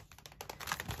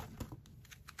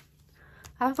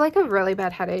 I have like a really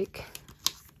bad headache.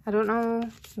 I don't know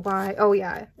why. Oh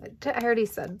yeah, I already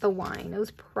said the wine. It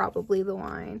was probably the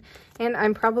wine. And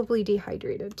I'm probably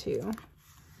dehydrated too.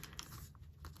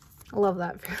 I love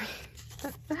that for me.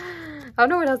 I don't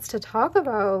know what else to talk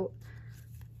about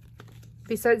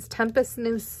besides Tempest's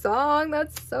new song.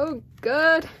 That's so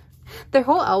good. Their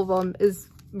whole album is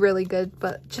really good,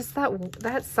 but just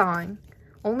that song,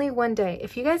 Only One Day.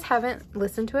 If you guys haven't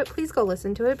listened to it, please go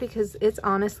listen to it, because it's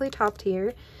honestly top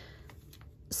tier.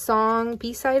 song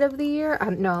B-side of the year.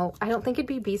 No, I don't think it'd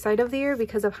be B-side of the year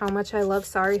because of how much I love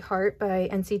Sorry Heart by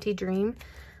NCT Dream.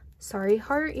 Sorry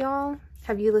Heart, y'all.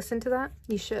 Have you listened to that?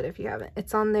 You should if you haven't.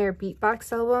 It's on their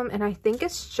Beatbox album, and I think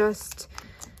it's just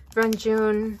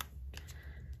Renjun,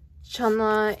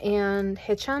 Chunla, and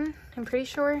Hichan. I'm pretty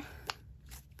sure.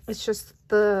 It's just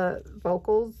the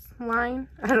vocals line.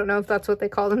 I don't know if that's what they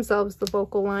call themselves, the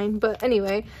vocal line. But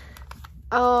anyway,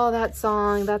 oh, that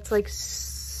song. That's like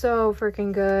so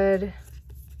freaking good.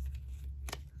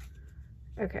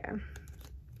 Okay.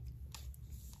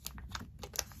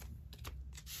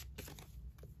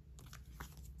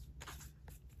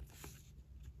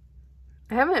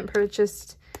 I haven't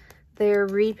purchased their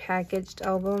repackaged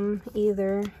album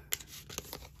either.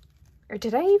 Or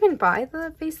did I even buy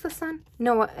the Face the Sun?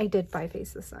 No, I did buy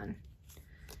Face the Sun.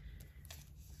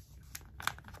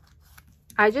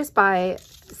 I just buy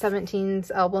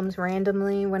 17's albums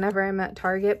randomly whenever I'm at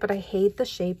Target, but I hate the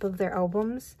shape of their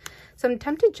albums. So I'm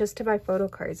tempted just to buy photo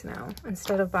cards now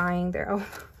instead of buying their album.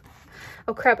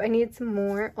 Oh crap, I need some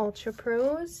more Ultra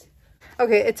Pros.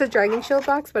 Okay, it's a Dragon Shield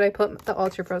box, but I put the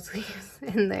Ultra Pro sleeves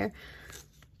in there.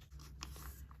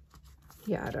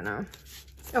 Yeah, I don't know.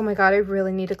 Oh my god, I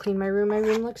really need to clean my room. My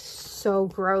room looks so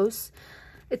gross.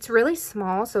 It's really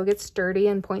small, so it gets dirty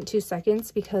in 0.2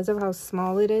 seconds because of how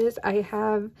small it is.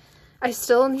 I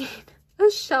still need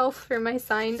a shelf for my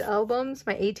signed albums,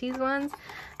 my ATEEZ ones.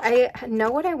 I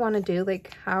know what I want to do,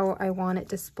 like how I want it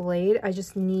displayed. I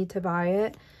just need to buy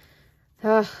it.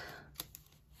 Ugh.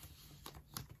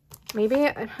 Maybe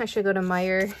I should go to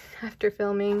Meijer after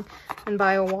filming and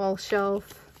buy a wall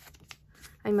shelf.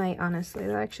 I might, honestly.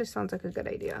 That actually sounds like a good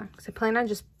idea. Because I plan on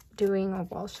just doing a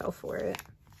wall shelf for it.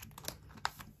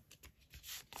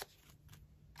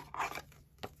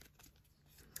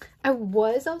 I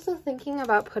was also thinking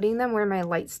about putting them where my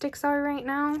light sticks are right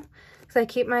now. Because I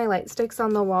keep my light sticks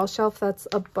on the wall shelf that's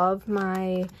above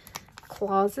my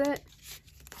closet.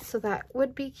 So that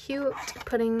would be cute,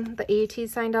 putting the ATEEZ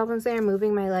signed albums there,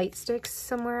 moving my light sticks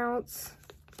somewhere else.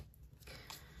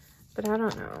 But I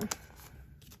don't know.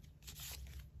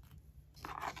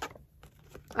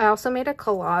 I also made a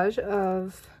collage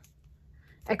of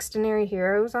Extraordinary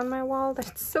Heroes on my wall.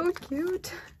 That's so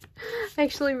cute. I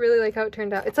actually really like how it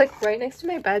turned out. It's like right next to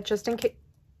my bed, just in case...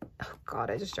 Oh god,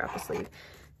 I just dropped a sleeve.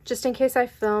 Just in case I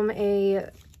film a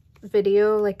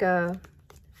video, like a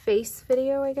face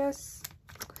video, I guess.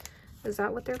 Is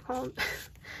that what they're called?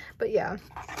 But yeah.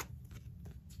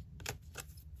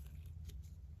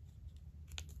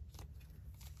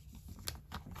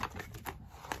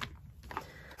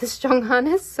 This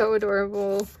Jonghan is so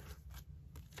adorable.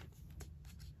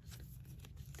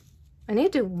 I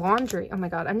need to do laundry. Oh my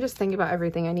god, I'm just thinking about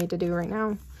everything I need to do right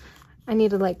now. I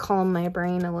need to like calm my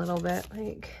brain a little bit.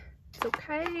 Like, it's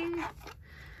okay.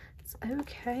 It's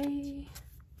okay.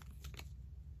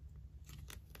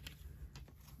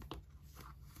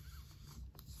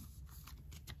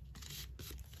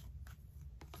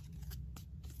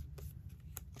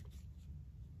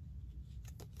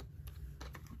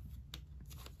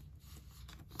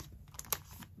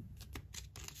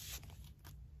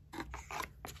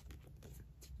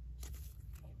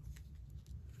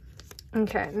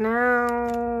 Okay,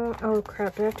 now, oh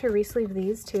crap, do I have to re-sleeve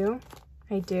these too?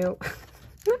 I do.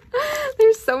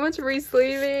 There's so much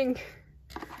re-sleeving.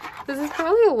 This is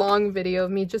probably a long video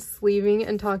of me just sleeving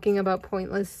and talking about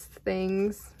pointless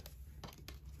things.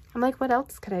 I'm like, what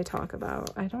else could I talk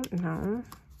about? I don't know.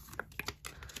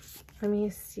 Let me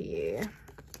see.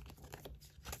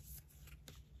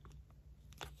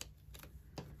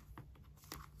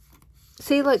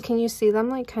 See, look, can you see them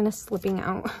like kind of slipping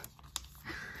out?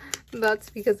 That's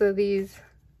because of these.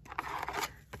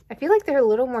 I feel like they're a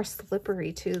little more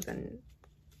slippery too than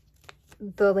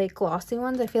the like glossy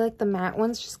ones. I feel like the matte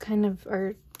ones just kind of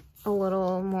are a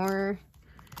little more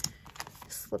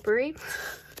slippery.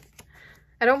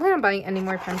 I don't plan on buying any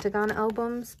more Pentagon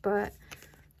albums, but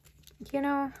you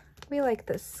know, we like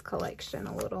this collection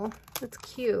a little. It's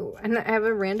cute. And I have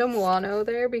a random Wano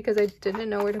there because I didn't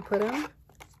know where to put him.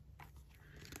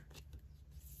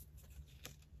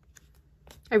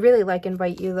 I really like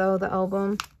Invite You though, the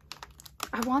album.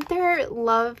 I want their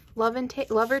Love or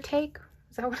Take.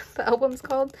 Is that what the album's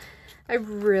called? I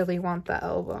really want that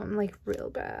album, like real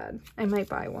bad. I might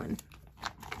buy one.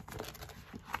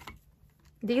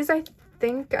 These I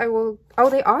think I will, oh,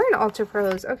 they are in Ultra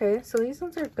Pros. Okay, so these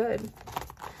ones are good.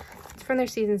 It's from their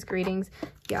Season's Greetings.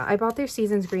 Yeah, I bought their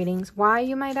Season's Greetings. Why,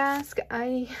 you might ask?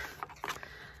 I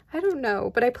don't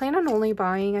know, but I plan on only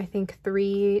buying, I think,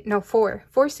 four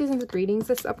Seasons of Greetings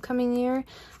this upcoming year.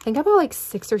 I think I bought like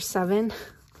 6 or 7.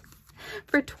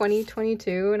 for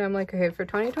 2022, and I'm like, okay, for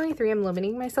 2023 I'm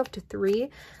limiting myself to 3,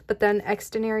 but then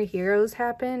Extraordinary Heroes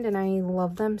happened and I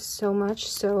love them so much,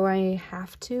 so I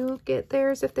have to get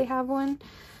theirs if they have one.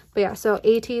 But yeah, so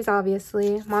ATEEZ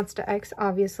obviously, Monster X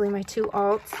obviously, my 2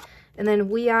 alts, and then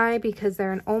WeI because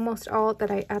they're an almost alt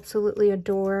that I absolutely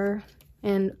adore,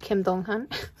 and Kim Dong-hun.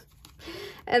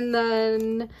 And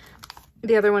then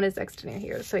the other one is Extraordinary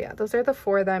Heroes. So yeah, those are the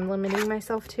 4 that I'm limiting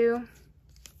myself to.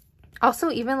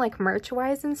 Also, even like merch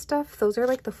wise and stuff, those are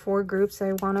like the 4 groups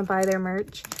I want to buy their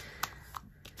merch.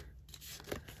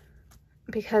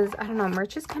 Because, I don't know,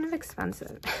 merch is kind of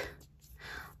expensive.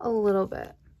 A little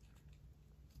bit.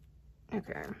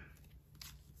 Okay.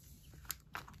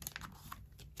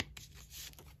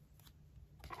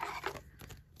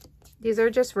 These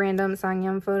are just random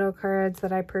Seonghwawootrades photo cards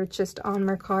that I purchased on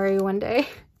Mercari one day.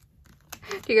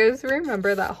 Do you guys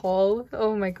remember that haul?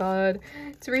 Oh my god.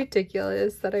 It's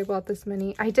ridiculous that I bought this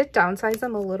many. I did downsize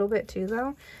them a little bit too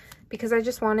though, because I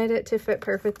just wanted it to fit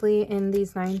perfectly in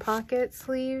these 9-pocket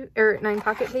sleeve or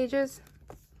 9-pocket pages.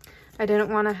 I didn't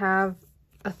want to have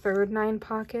a third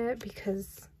 9-pocket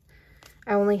because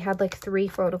I only had like 3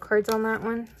 photo cards on that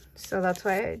one. So that's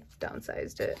why I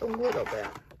downsized it a little bit.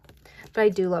 But I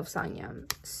do love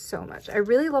Seonghwa so much. I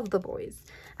really love the boys.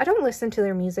 I don't listen to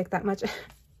their music that much.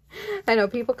 I know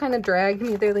people kind of drag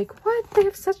me. They're like, what? They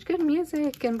have such good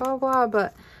music and blah, blah.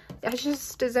 But it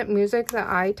just isn't music that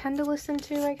I tend to listen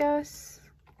to, I guess.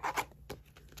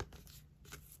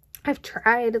 I've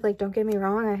tried. Like, don't get me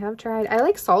wrong. I have tried. I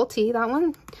like Salty. That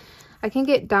one, I can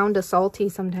get down to Salty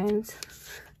sometimes.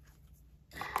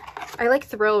 I like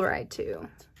Thrill Ride, too.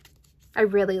 I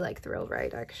really like Thrill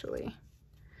Ride, actually.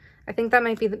 I think that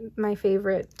might be my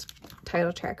favorite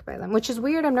title track by them, which is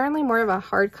weird. I'm normally more of a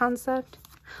hard concept.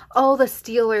 Oh, The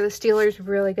Stealer. The Stealer's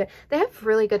really good. They have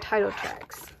really good title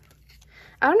tracks.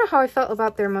 I don't know how I felt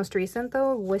about their most recent,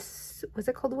 though. Was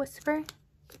it called Whisper?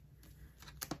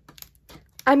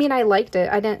 I mean, I liked it.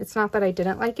 It's not that I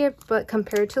didn't like it, but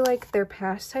compared to, like, their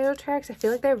past title tracks, I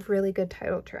feel like they have really good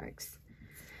title tracks.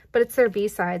 But it's their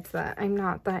B-sides that I'm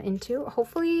not that into.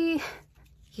 Hopefully,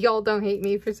 y'all don't hate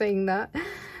me for saying that.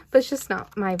 But it's just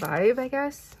not my vibe, I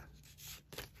guess.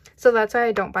 So that's why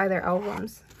I don't buy their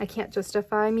albums. I can't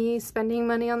justify me spending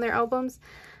money on their albums.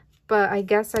 But I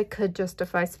guess I could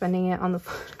justify spending it on the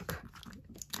photo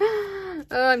card.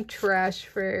 Oh, I'm trash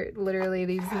for literally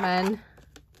these men.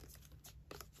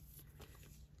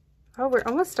 Oh, we're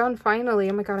almost done finally.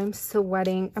 Oh my god, I'm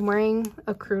sweating. I'm wearing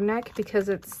a crew neck because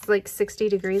it's like 60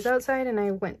 degrees outside and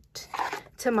I went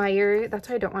to Meijer. That's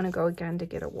why I don't want to go again to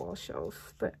get a wall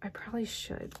shelf, but I probably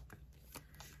should.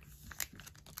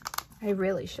 I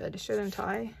really should, shouldn't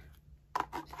I?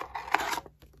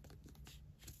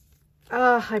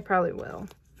 I probably will.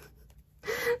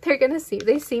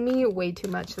 They see me way too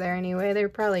much there anyway. They're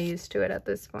probably used to it at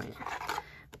this point.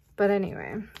 But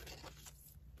anyway.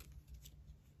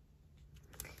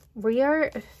 We are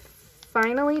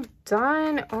finally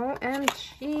done.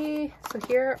 OMG. So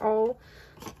here are all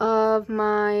of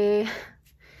my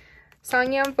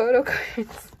Seonghwa photo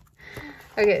cards.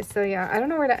 Okay, so yeah, I don't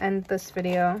know where to end this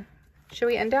video. Should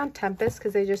we end on Tempest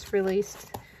because they just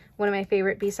released one of my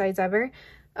favorite B-sides ever?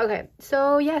 Okay,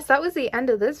 so yes, that was the end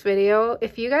of this video.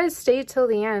 If you guys stayed till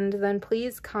the end, then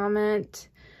please comment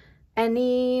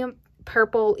any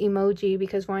purple emoji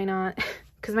because why not?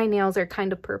 Because my nails are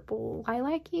kind of purple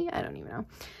lilac-y. I don't even know.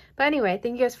 But anyway,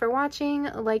 thank you guys for watching.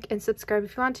 Like and subscribe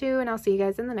if you want to, and I'll see you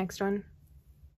guys in the next one.